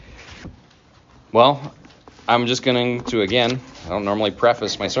Well, I'm just going to, again, I don't normally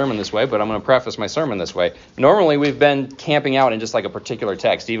preface my sermon this way, but I'm going to preface my sermon this way. Normally, we've been camping out in just like a particular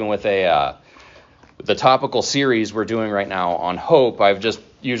text, even with the topical series we're doing right now on hope. I've just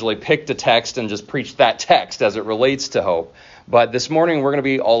usually picked a text and just preached that text as it relates to hope. But this morning, we're going to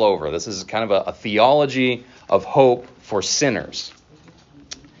be all over. This is kind of a theology of hope for sinners.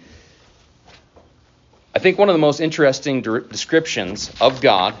 I think one of the most interesting descriptions of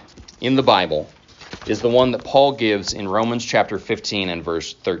God in the Bible is the one that Paul gives in Romans chapter 15 and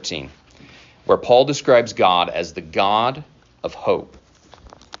verse 13, where Paul describes God as the God of hope.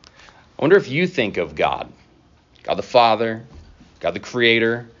 I wonder if you think of God the Father, God the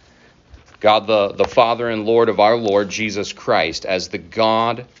Creator, God the Father and Lord of our Lord Jesus Christ as the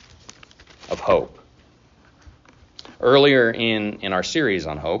God of hope. Earlier in our series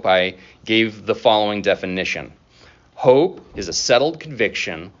on hope, I gave the following definition. Hope is a settled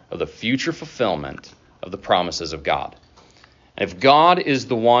conviction of the future fulfillment of the promises of God. And if God is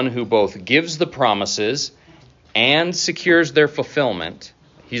the one who both gives the promises and secures their fulfillment,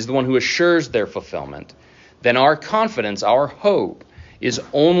 He's the one who assures their fulfillment, then our confidence, our hope, is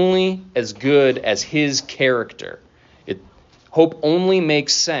only as good as His character. Hope only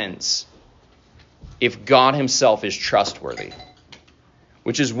makes sense if God Himself is trustworthy,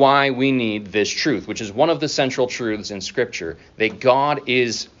 which is why we need this truth, which is one of the central truths in Scripture, that God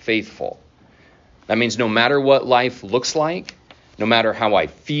is faithful. That means no matter what life looks like, no matter how I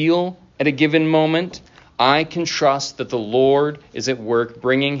feel at a given moment, I can trust that the Lord is at work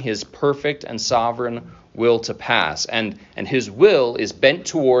bringing His perfect and sovereign will to pass. And His will is bent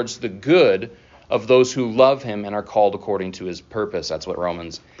towards the good of those who love Him and are called according to His purpose. That's what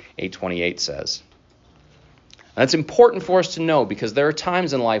Romans 8:28 says. That's important for us to know because there are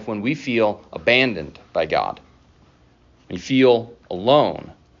times in life when we feel abandoned by God. We feel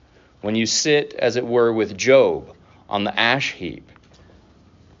alone. When you sit, as it were, with Job on the ash heap,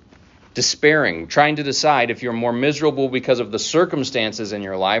 despairing, trying to decide if you're more miserable because of the circumstances in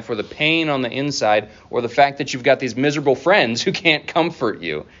your life or the pain on the inside or the fact that you've got these miserable friends who can't comfort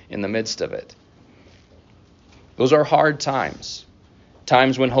you in the midst of it. Those are hard times.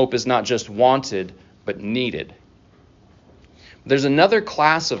 Times when hope is not just wanted, but needed. There's another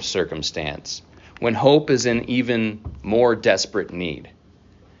class of circumstance when hope is in even more desperate need.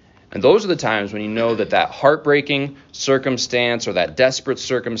 And those are the times when you know that heartbreaking circumstance or that desperate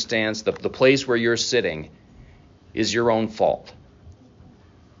circumstance, the place where you're sitting, is your own fault.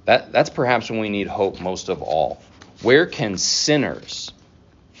 That's perhaps when we need hope most of all. Where can sinners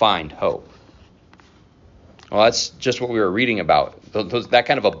find hope? Well, that's just what we were reading about. That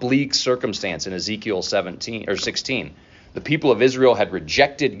kind of a bleak circumstance in Ezekiel 17 or 16. The people of Israel had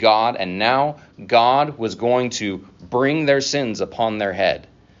rejected God, and now God was going to bring their sins upon their head.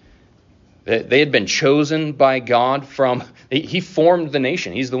 They had been chosen by God He formed the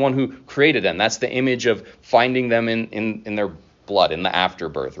nation. He's the one who created them. That's the image of finding them in their blood, in the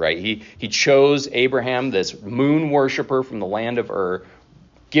afterbirth, right? He chose Abraham, this moon worshiper from the land of Ur,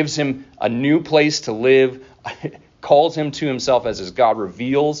 gives him a new place to live, calls him to himself as his God,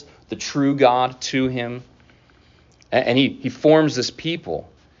 reveals the true God to him. And he forms this people.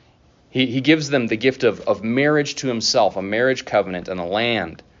 He gives them the gift of marriage to himself, a marriage covenant and a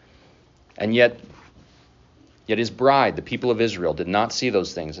land. And yet his bride, the people of Israel, did not see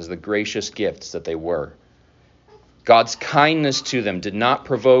those things as the gracious gifts that they were. God's kindness to them did not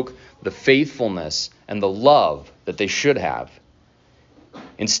provoke the faithfulness and the love that they should have.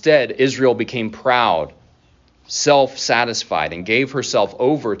 Instead, Israel became proud, self-satisfied, and gave herself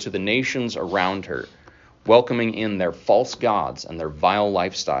over to the nations around her, welcoming in their false gods and their vile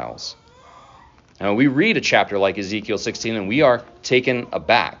lifestyles. Now, we read a chapter like Ezekiel 16 and we are taken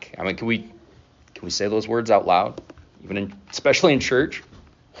aback. I mean, can we say those words out loud? Especially in church?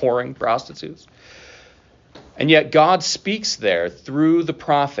 Whoring, prostitutes. And yet God speaks there through the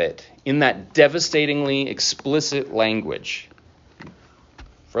prophet in that devastatingly explicit language.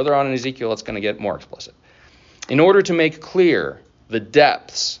 Further on in Ezekiel, it's going to get more explicit. In order to make clear the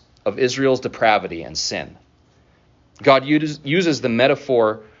depths of Israel's depravity and sin. God uses the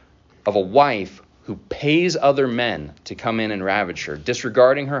metaphor of a wife who pays other men to come in and ravage her,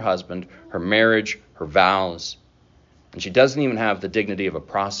 disregarding her husband, her marriage, her vows. And she doesn't even have the dignity of a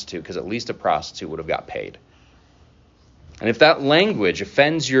prostitute, because at least a prostitute would have got paid. And if that language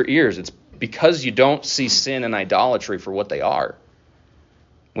offends your ears, it's because you don't see sin and idolatry for what they are.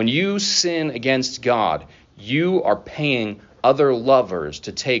 When you sin against God, you are paying other lovers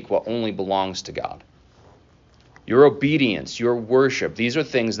to take what only belongs to God. Your obedience, your worship, these are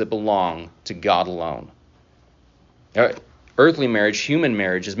things that belong to God alone. Earthly marriage, human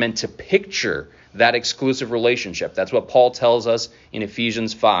marriage, is meant to picture that exclusive relationship. That's what Paul tells us in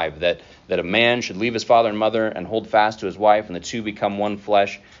Ephesians 5, that a man should leave his father and mother and hold fast to his wife, and the two become one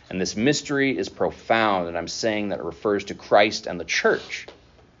flesh. And this mystery is profound, and I'm saying that it refers to Christ and the church.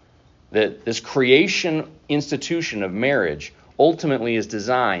 That this creation institution of marriage ultimately is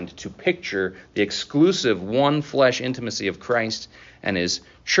designed to picture the exclusive one flesh intimacy of Christ and his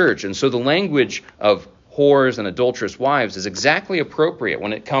church. And so the language of whores and adulterous wives is exactly appropriate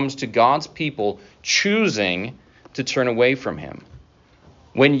when it comes to God's people choosing to turn away from him.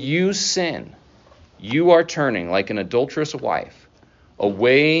 When you sin, you are turning like an adulterous wife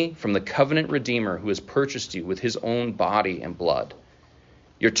away from the covenant Redeemer who has purchased you with his own body and blood.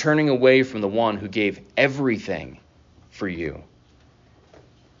 You're turning away from the one who gave everything for you.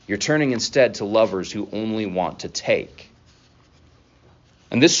 You're turning instead to lovers who only want to take.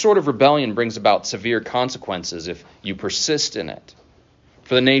 And this sort of rebellion brings about severe consequences if you persist in it.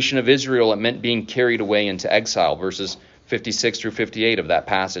 For the nation of Israel, it meant being carried away into exile. Verses 56 through 58 of that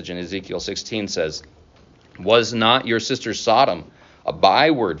passage in Ezekiel 16 says, "Was not your sister Sodom a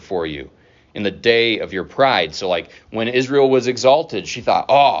byword for you in the day of your pride?" So like when Israel was exalted, she thought,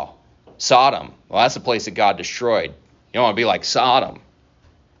 oh, Sodom. Well, that's the place that God destroyed. You don't want to be like Sodom.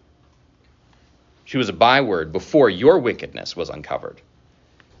 She was a byword before your wickedness was uncovered.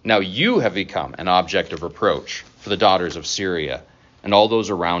 Now you have become an object of reproach for the daughters of Syria and all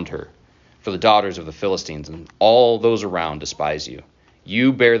those around her, for the daughters of the Philistines, and all those around despise you.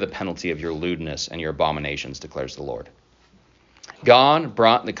 You bear the penalty of your lewdness and your abominations, declares the Lord. God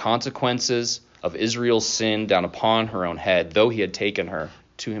brought the consequences of Israel's sin down upon her own head, though he had taken her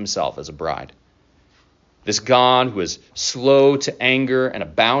to himself as a bride. This God, who is slow to anger and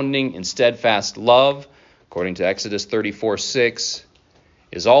abounding in steadfast love, according to Exodus 34:6,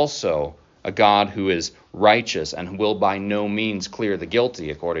 is also a God who is righteous and will by no means clear the guilty,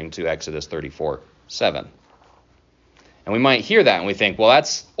 according to Exodus 34:7. And we might hear that and we think, well,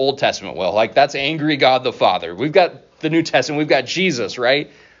 that's Old Testament will. Like, that's angry God the Father. We've got the New Testament. We've got Jesus, right?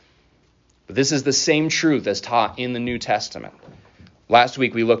 But this is the same truth as taught in the New Testament. Last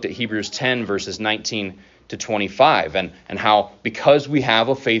week we looked at Hebrews 10, verses 19 to 25, and how because we have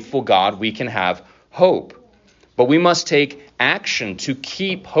a faithful God, we can have hope. But we must take action to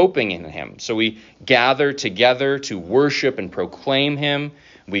keep hoping in him. So we gather together to worship and proclaim him.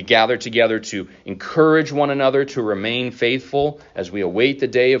 We gather together to encourage one another to remain faithful as we await the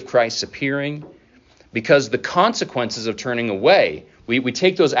day of Christ's appearing. Because the consequences of turning away, we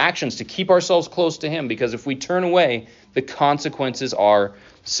take those actions to keep ourselves close to him, because if we turn away, the consequences are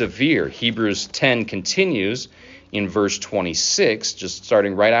severe. Hebrews 10 continues in verse 26, just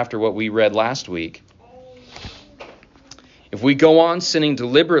starting right after what we read last week. If we go on sinning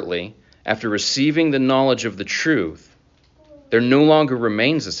deliberately after receiving the knowledge of the truth, there no longer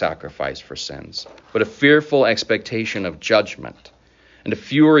remains a sacrifice for sins, but a fearful expectation of judgment and a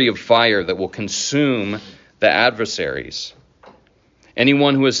fury of fire that will consume the adversaries.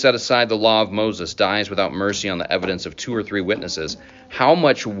 Anyone who has set aside the law of Moses dies without mercy on the evidence of 2 or 3 witnesses. How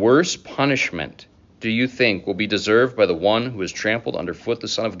much worse punishment do you think will be deserved by the one who has trampled underfoot the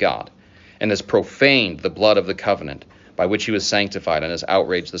Son of God and has profaned the blood of the covenant by which he was sanctified and has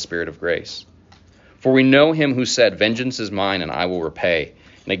outraged the Spirit of grace? For we know him who said, "Vengeance is mine, and I will repay."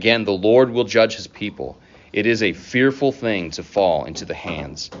 And again, the Lord will judge his people. It is a fearful thing to fall into the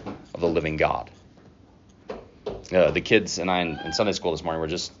hands of the living God. The kids and I in Sunday school this morning were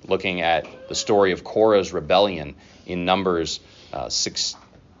just looking at the story of Korah's rebellion in Numbers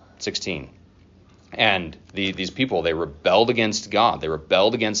 16. And these people, they rebelled against God. They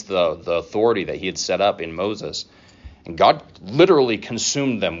rebelled against the authority that he had set up in Moses. And God literally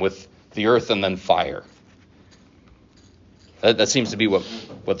consumed them with the earth and then fire. That seems to be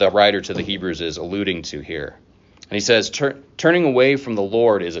what the writer to the Hebrews is alluding to here. And he says, turning away from the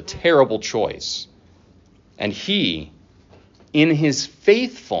Lord is a terrible choice. And he, in his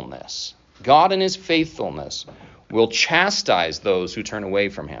faithfulness, God in his faithfulness, will chastise those who turn away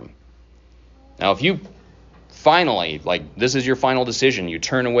from him. Now, if you finally, this is your final decision, you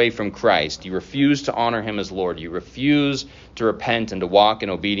turn away from Christ, you refuse to honor him as Lord, you refuse to repent and to walk in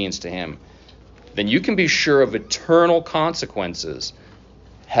obedience to him, then you can be sure of eternal consequences.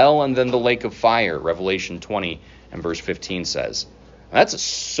 Hell and then the lake of fire, Revelation 20 and verse 15 says. And that's a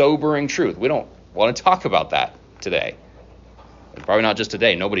sobering truth. We don't want to talk about that today. Probably not just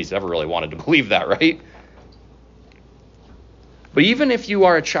today. Nobody's ever really wanted to believe that, right? But even if you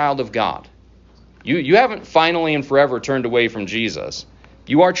are a child of God, you haven't finally and forever turned away from Jesus.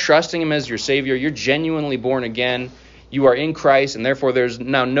 You are trusting him as your Savior. You're genuinely born again. you are in Christ, and therefore there's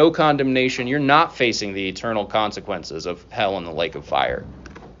now no condemnation. You're not facing the eternal consequences of hell and the lake of fire.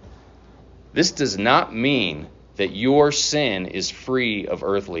 This does not mean that your sin is free of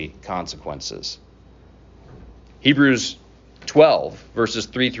earthly consequences. Hebrews 12, verses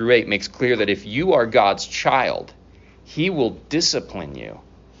 3 through 8 makes clear that if you are God's child, he will discipline you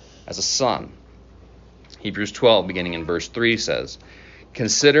as a son. Hebrews 12, beginning in verse 3, says,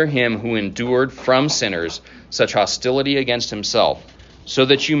 "Consider him who endured from sinners such hostility against himself, so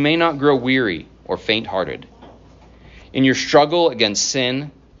that you may not grow weary or faint-hearted. In your struggle against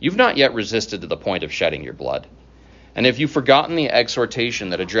sin, you've not yet resisted to the point of shedding your blood. And have you forgotten the exhortation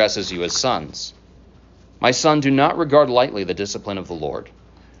that addresses you as sons? My son, do not regard lightly the discipline of the Lord,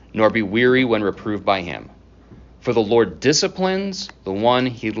 nor be weary when reproved by him. For the Lord disciplines the one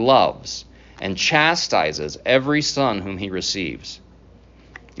he loves, and chastises every son whom he receives.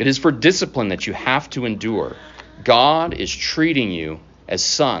 It is for discipline that you have to endure. God is treating you as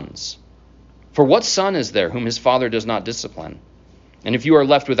sons. For what son is there whom his father does not discipline? And if you are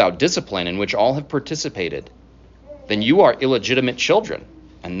left without discipline, in which all have participated, then you are illegitimate children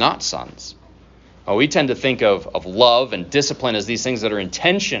and not sons." Oh, we tend to think of love and discipline as these things that are in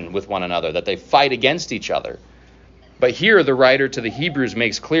tension with one another, that they fight against each other. But here the writer to the Hebrews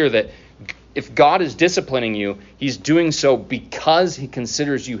makes clear that if God is disciplining you, he's doing so because he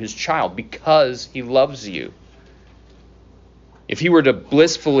considers you his child, because he loves you. If he were to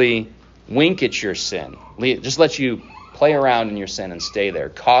blissfully wink at your sin, just let you play around in your sin and stay there,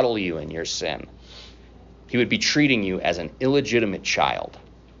 coddle you in your sin, he would be treating you as an illegitimate child.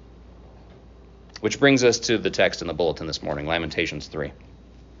 Which brings us to the text in the bulletin this morning, Lamentations 3.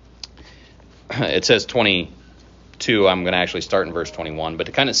 It says 22. I'm going to actually start in verse 21. But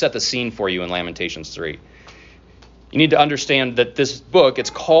to kind of set the scene for you in Lamentations 3, you need to understand that this book, it's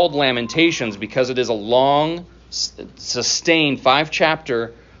called Lamentations because it is a long, sustained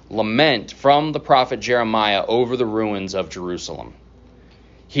 5-chapter lament from the prophet Jeremiah over the ruins of Jerusalem.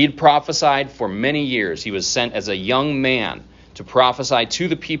 He'd prophesied for many years. He was sent as a young man to prophesy to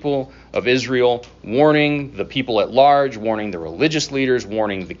the people of Israel, warning the people at large, warning the religious leaders,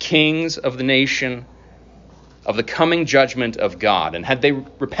 warning the kings of the nation of the coming judgment of God. And had they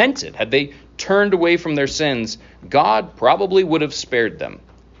repented, had they turned away from their sins, God probably would have spared them.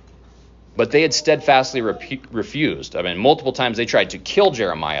 But they had steadfastly refused. I mean, multiple times they tried to kill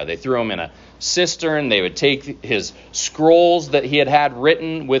Jeremiah. They threw him in a cistern. They would take his scrolls that he had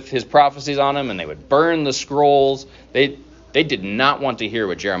written with his prophecies on them, and they would burn the scrolls. They did not want to hear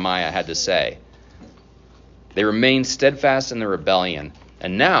what Jeremiah had to say. They remained steadfast in their rebellion.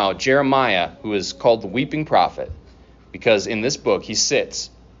 And now Jeremiah, who is called the weeping prophet, because in this book he sits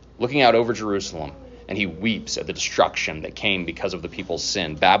looking out over Jerusalem, and he weeps at the destruction that came because of the people's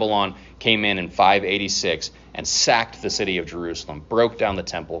sin. Babylon came in 586 and sacked the city of Jerusalem, broke down the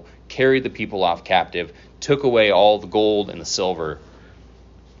temple, carried the people off captive, took away all the gold and the silver.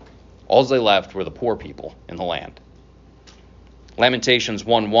 All they left were the poor people in the land. Lamentations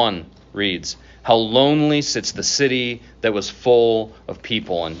 1:1 reads, "How lonely sits the city that was full of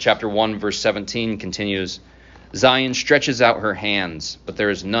people." And chapter 1, verse 17 continues, "Zion stretches out her hands, but there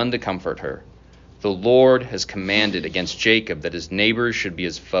is none to comfort her. The Lord has commanded against Jacob that his neighbors should be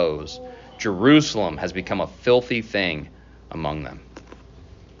his foes. Jerusalem has become a filthy thing among them."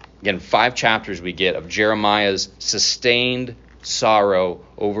 Again, 5 chapters we get of Jeremiah's sustained sorrow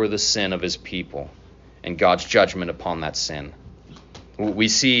over the sin of his people and God's judgment upon that sin. We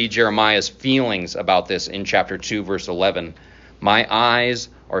see Jeremiah's feelings about this in chapter 2, verse 11. "My eyes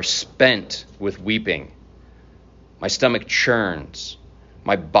are spent with weeping. My stomach churns.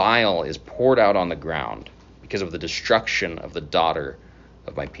 My bile is poured out on the ground because of the destruction of the daughter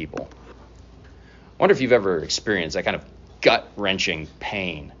of my people." I wonder if you've ever experienced that kind of gut-wrenching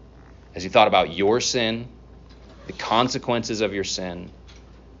pain as you thought about your sin, the consequences of your sin,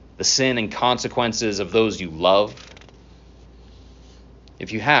 the sin and consequences of those you love.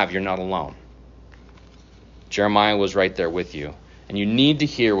 If you have, you're not alone. Jeremiah was right there with you. And you need to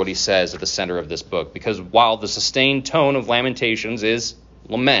hear what he says at the center of this book, because while the sustained tone of Lamentations is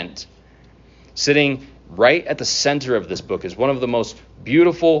lament, sitting right at the center of this book is one of the most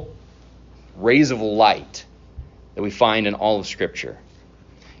beautiful rays of light that we find in all of Scripture.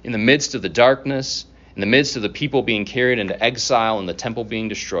 In the midst of the darkness, in the midst of the people being carried into exile and the temple being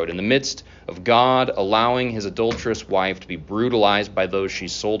destroyed, in the midst of God allowing his adulterous wife to be brutalized by those she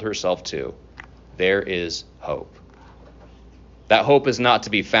sold herself to, there is hope. That hope is not to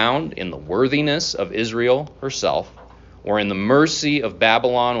be found in the worthiness of Israel herself, or in the mercy of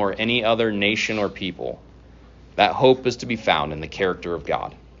Babylon or any other nation or people. That hope is to be found in the character of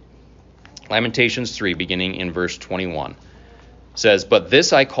God. Lamentations 3, beginning in verse 21, says, "But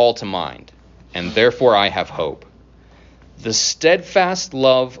this I call to mind, and therefore I have hope. The steadfast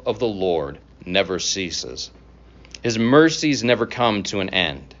love of the Lord never ceases. His mercies never come to an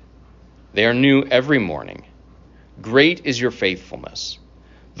end. They are new every morning. Great is your faithfulness.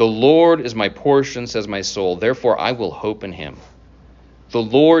 The Lord is my portion, says my soul, therefore I will hope in him. The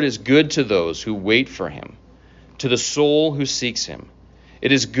Lord is good to those who wait for him, to the soul who seeks him.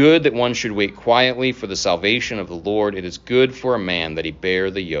 It is good that one should wait quietly for the salvation of the Lord. It is good for a man that he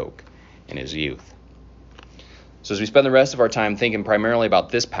bear the yoke in his youth." So as we spend the rest of our time thinking primarily about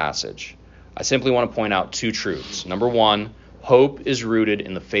this passage, I simply want to point out two truths. Number one, hope is rooted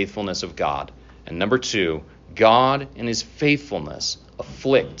in the faithfulness of God. And number two, God in his faithfulness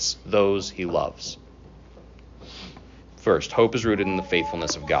afflicts those he loves. First, hope is rooted in the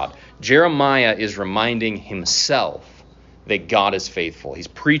faithfulness of God. Jeremiah is reminding himself that God is faithful. He's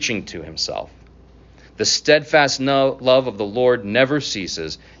preaching to himself. The steadfast love of the Lord never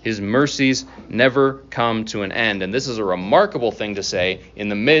ceases. His mercies never come to an end. And this is a remarkable thing to say in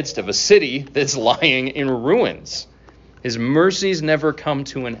the midst of a city that's lying in ruins. His mercies never come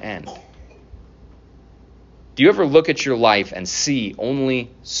to an end. Do you ever look at your life and see only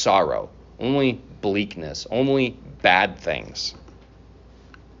sorrow, only bleakness, only bad things?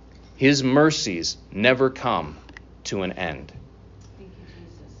 His mercies never come to an end. Thank you,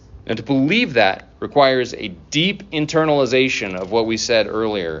 Jesus. And to believe that requires a deep internalization of what we said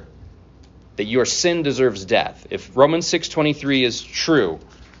earlier, that your sin deserves death. If Romans 6:23 is true,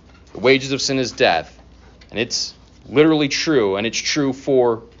 the wages of sin is death, and it's literally true, and it's true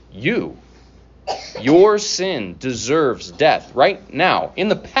for you. Your sin deserves death right now, in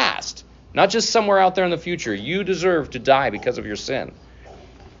the past, not just somewhere out there in the future. You deserve to die because of your sin.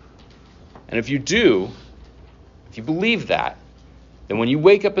 And if you do, if you believe that, then when you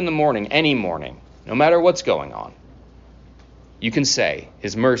wake up in the morning, any morning, no matter what's going on, you can say,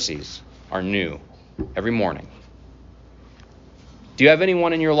 his mercies are new every morning. Do you have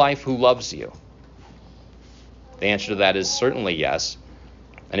anyone in your life who loves you? The answer to that is certainly yes.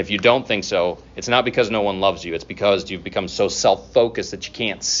 And if you don't think so, it's not because no one loves you. It's because you've become so self-focused that you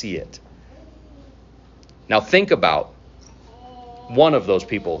can't see it. Now think about one of those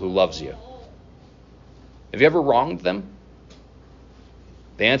people who loves you. Have you ever wronged them?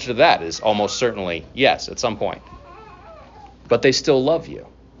 The answer to that is almost certainly yes, at some point. But they still love you.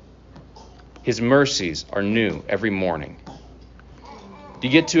 His mercies are new every morning. Do you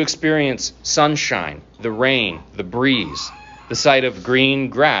get to experience sunshine, the rain, the breeze, the sight of green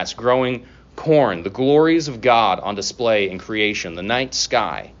grass, growing corn, the glories of God on display in creation, the night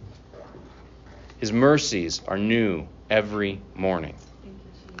sky? His mercies are new every morning.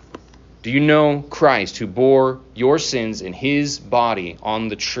 Do you know Christ who bore your sins in his body on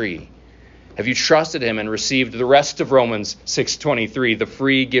the tree? Have you trusted him and received the rest of Romans 6:23, the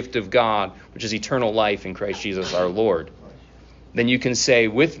free gift of God, which is eternal life in Christ Jesus our Lord? Then you can say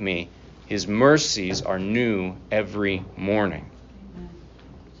with me, his mercies are new every morning.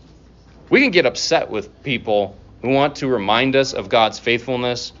 We can get upset with people who want to remind us of God's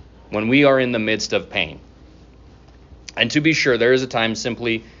faithfulness when we are in the midst of pain. And to be sure, there is a time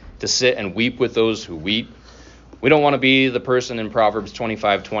simply to sit and weep with those who weep. We don't want to be the person in Proverbs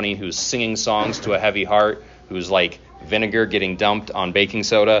 25:20 who's singing songs to a heavy heart, who's like vinegar getting dumped on baking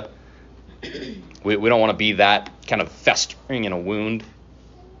soda. We don't want to be that kind of festering in a wound.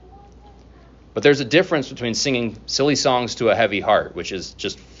 But there's a difference between singing silly songs to a heavy heart, which is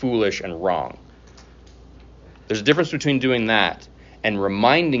just foolish and wrong. There's a difference between doing that and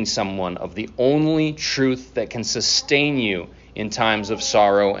reminding someone of the only truth that can sustain you in times of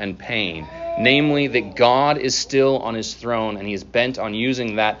sorrow and pain, namely that God is still on his throne and he is bent on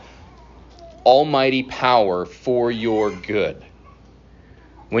using that almighty power for your good.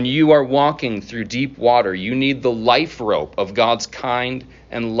 When you are walking through deep water, you need the life rope of God's kind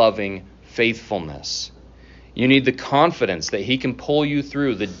and loving faithfulness. You need the confidence that he can pull you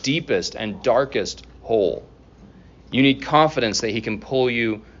through the deepest and darkest hole. You need confidence that he can pull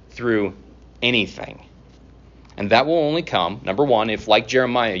you through anything. And that will only come, number one, if, like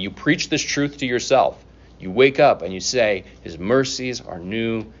Jeremiah, you preach this truth to yourself. You wake up and you say, his mercies are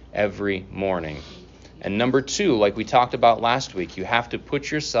new every morning. And number two, like we talked about last week, you have to put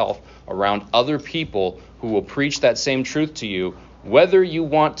yourself around other people who will preach that same truth to you, whether you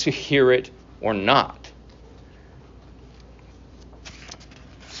want to hear it or not.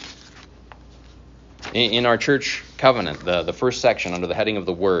 In our church covenant, the first section under the heading of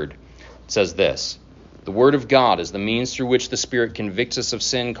the Word, it says this: the Word of God is the means through which the Spirit convicts us of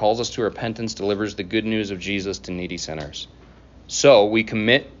sin, calls us to repentance, delivers the good news of Jesus to needy sinners. So we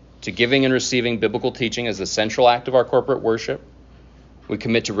commit to giving and receiving biblical teaching as the central act of our corporate worship. We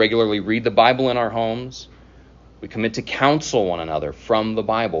commit to regularly read the Bible in our homes. We commit to counsel one another from the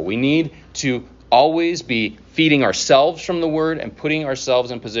Bible. We need to always be feeding ourselves from the Word and putting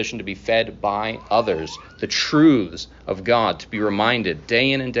ourselves in position to be fed by others, the truths of God, to be reminded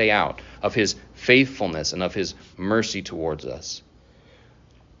day in and day out of His faithfulness and of His mercy towards us.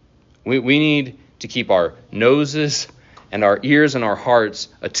 We need to keep our noses and our ears and our hearts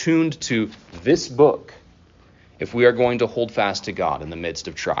attuned to this book if we are going to hold fast to God in the midst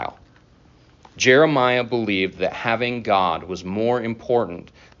of trial. Jeremiah believed that having God was more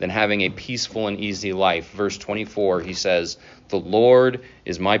important than having a peaceful and easy life. Verse 24, he says, "The Lord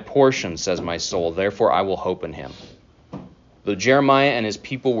is my portion, says my soul, therefore I will hope in Him." Though Jeremiah and his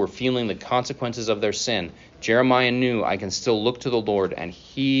people were feeling the consequences of their sin, Jeremiah knew, I can still look to the Lord and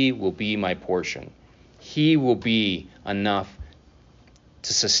He will be my portion. He will be enough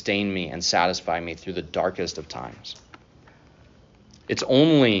to sustain me and satisfy me through the darkest of times. It's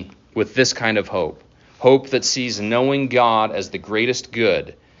only with this kind of hope that sees knowing God as the greatest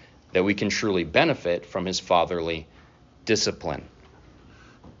good, that we can truly benefit from His fatherly discipline.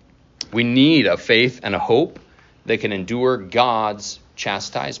 We need a faith and a hope that can endure God's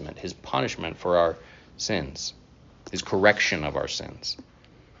chastisement, His punishment for our sins, His correction of our sins.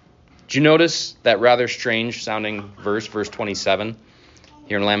 Did you notice that rather strange sounding verse 27,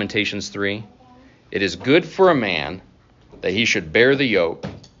 here in Lamentations 3? It is good for a man that he should bear the yoke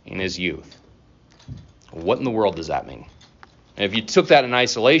in his youth. What in the world does that mean? And if you took that in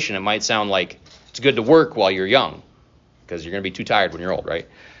isolation, it might sound like it's good to work while you're young, because you're going to be too tired when you're old, right?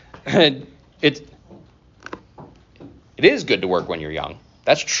 It is good to work when you're young.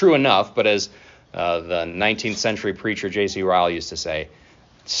 That's true enough, but as the 19th century preacher J.C. Ryle used to say,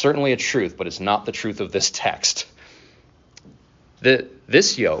 it's certainly a truth, but it's not the truth of this text.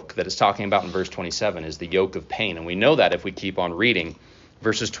 This yoke that it's talking about in verse 27 is the yoke of pain, and we know that if we keep on reading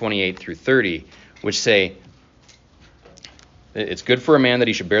verses 28 through 30, which say, it's good for a man that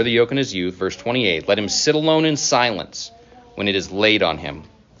he should bear the yoke in his youth. Verse 28, let him sit alone in silence when it is laid on him.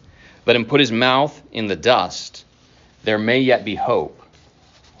 Let him put his mouth in the dust. There may yet be hope.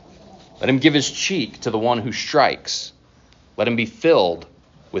 Let him give his cheek to the one who strikes. Let him be filled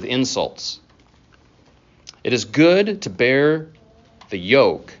with insults. It is good to bear the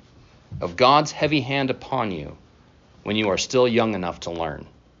yoke of God's heavy hand upon you when you are still young enough to learn.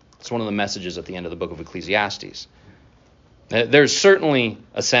 It's one of the messages at the end of the book of Ecclesiastes. There's certainly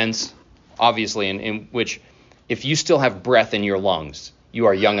a sense, obviously, in which if you still have breath in your lungs, you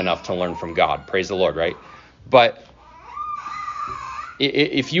are young enough to learn from God. Praise the Lord, right? But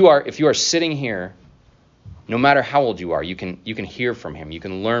if you are sitting here, no matter how old you are, you can hear from Him, you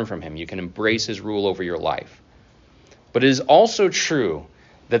can learn from Him, you can embrace His rule over your life. But it is also true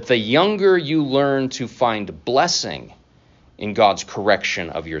that the younger you learn to find blessing in God's correction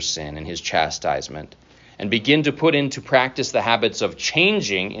of your sin and His chastisement, and begin to put into practice the habits of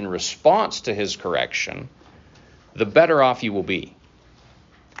changing in response to His correction, the better off you will be.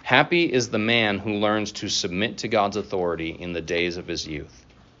 Happy is the man who learns to submit to God's authority in the days of his youth.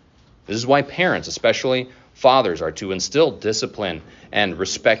 This is why parents, especially fathers, are to instill discipline and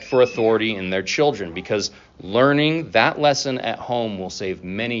respect for authority in their children, because learning that lesson at home will save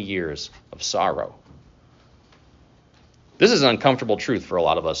many years of sorrow. This is an uncomfortable truth for a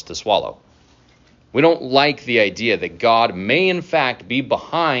lot of us to swallow. We don't like the idea that God may in fact be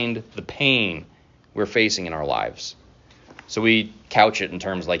behind the pain we're facing in our lives. So we couch it in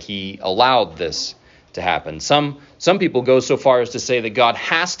terms like He allowed this to happen. Some people go so far as to say that God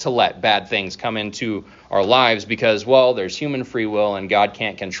has to let bad things come into our lives because, well, there's human free will and God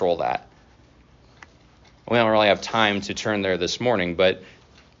can't control that. We don't really have time to turn there this morning, but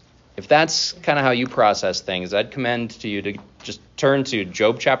if that's kind of how you process things, I'd commend to you to just turn to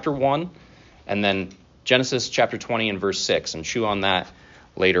Job chapter 1 and then Genesis chapter 20 and verse 6 and chew on that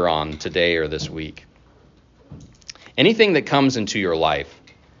later on today or this week. Anything that comes into your life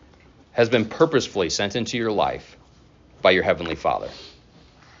has been purposefully sent into your life by your Heavenly Father.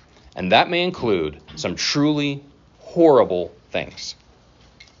 And that may include some truly horrible things.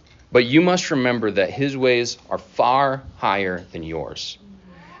 But you must remember that His ways are far higher than yours.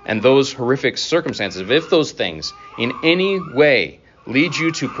 And those horrific circumstances, if those things in any way lead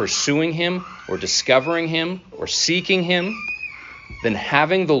you to pursuing Him or discovering Him or seeking Him, then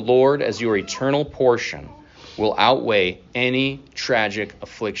having the Lord as your eternal portion will outweigh any tragic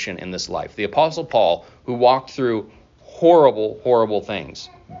affliction in this life. The Apostle Paul, who walked through horrible, horrible things,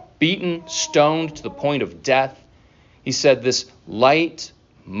 beaten, stoned to the point of death, he said this light,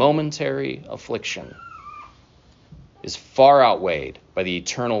 momentary affliction is far outweighed by the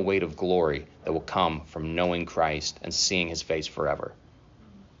eternal weight of glory that will come from knowing Christ and seeing his face forever.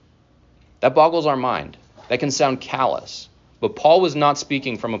 That boggles our mind. That can sound callous, but Paul was not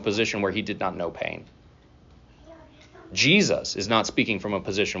speaking from a position where he did not know pain. Jesus is not speaking from a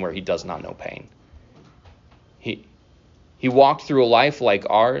position where he does not know pain. He walked through a life like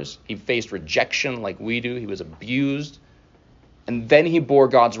ours. He faced rejection like we do. He was abused. And then he bore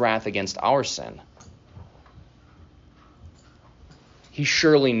God's wrath against our sin. He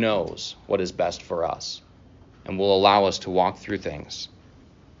surely knows what is best for us and will allow us to walk through things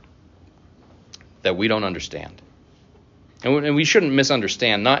that we don't understand. And we shouldn't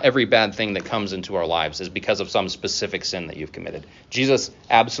misunderstand. Not every bad thing that comes into our lives is because of some specific sin that you've committed. Jesus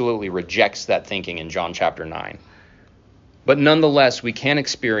absolutely rejects that thinking in John chapter 9. But nonetheless, we can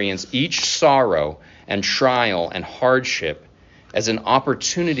experience each sorrow and trial and hardship as an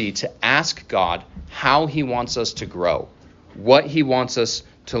opportunity to ask God how he wants us to grow, what he wants us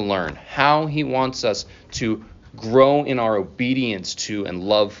to learn, how he wants us to grow in our obedience to and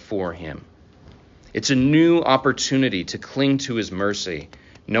love for him. It's a new opportunity to cling to his mercy,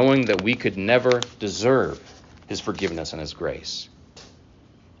 knowing that we could never deserve his forgiveness and his grace.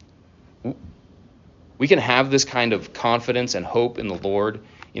 We can have this kind of confidence and hope in the Lord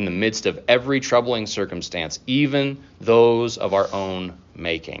in the midst of every troubling circumstance, even those of our own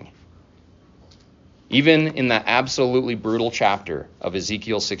making. Even in that absolutely brutal chapter of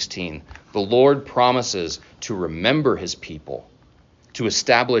Ezekiel 16, the Lord promises to remember his people, to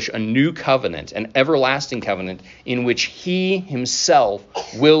establish a new covenant, an everlasting covenant, in which he himself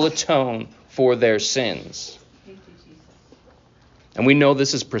will atone for their sins. And we know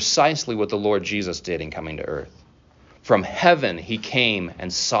this is precisely what the Lord Jesus did in coming to earth. From heaven he came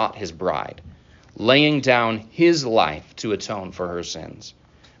and sought his bride, laying down his life to atone for her sins,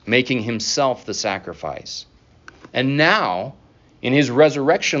 making himself the sacrifice. And now, in his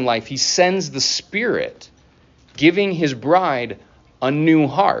resurrection life, he sends the Spirit, giving his bride a new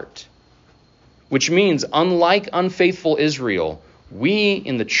heart, which means, unlike unfaithful Israel, we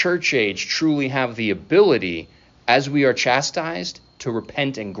in the church age truly have the ability, as we are chastised, to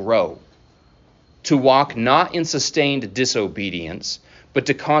repent and grow, to walk not in sustained disobedience, but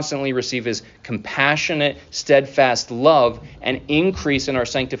to constantly receive his compassionate, steadfast love and increase in our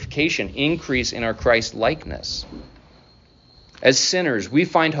sanctification, increase in our Christ-likeness. As sinners, we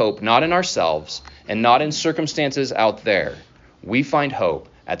find hope not in ourselves and not in circumstances out there. We find hope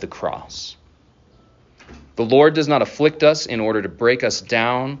at the cross. The Lord does not afflict us in order to break us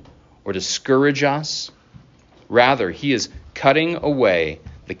down or discourage us. Rather, he is cutting away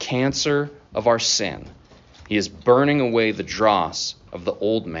the cancer of our sin. He is burning away the dross of the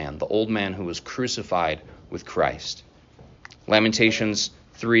old man who was crucified with Christ. Lamentations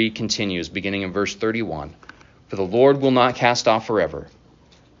 3 continues, beginning in verse 31. For the Lord will not cast off forever,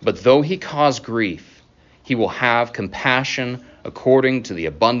 but though he cause grief, he will have compassion according to the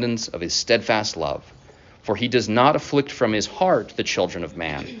abundance of his steadfast love. For he does not afflict from his heart the children of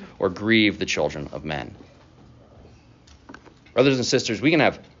man, or grieve the children of men. Brothers and sisters, we can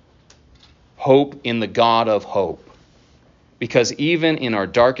have hope in the God of hope, because even in our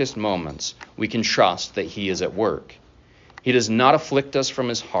darkest moments, we can trust that he is at work. He does not afflict us from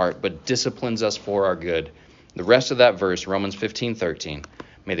his heart, but disciplines us for our good. The rest of that verse, Romans 15:13,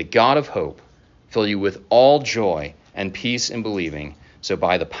 may the God of hope fill you with all joy and peace in believing, so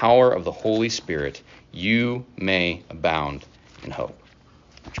by the power of the Holy Spirit you may abound in hope.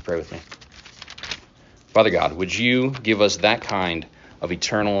 Would you pray with me? Father God, would you give us that kind of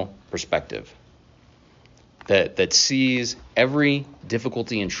eternal perspective that sees every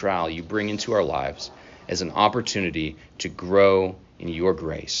difficulty and trial you bring into our lives as an opportunity to grow in your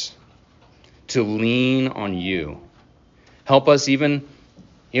grace, to lean on you. Help us even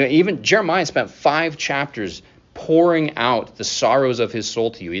Jeremiah spent 5 chapters pouring out the sorrows of his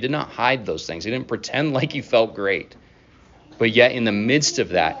soul to you. He did not hide those things. He didn't pretend like he felt great. But yet in the midst of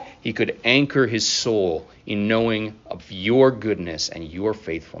that, he could anchor his soul in knowing of your goodness and your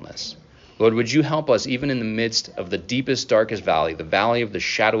faithfulness. Lord, would you help us even in the midst of the deepest, darkest valley, the valley of the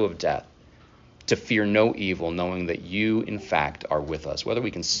shadow of death, to fear no evil, knowing that you, in fact, are with us, whether we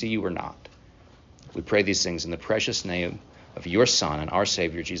can see you or not. We pray these things in the precious name of your Son and our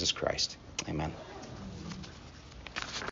Savior, Jesus Christ. Amen.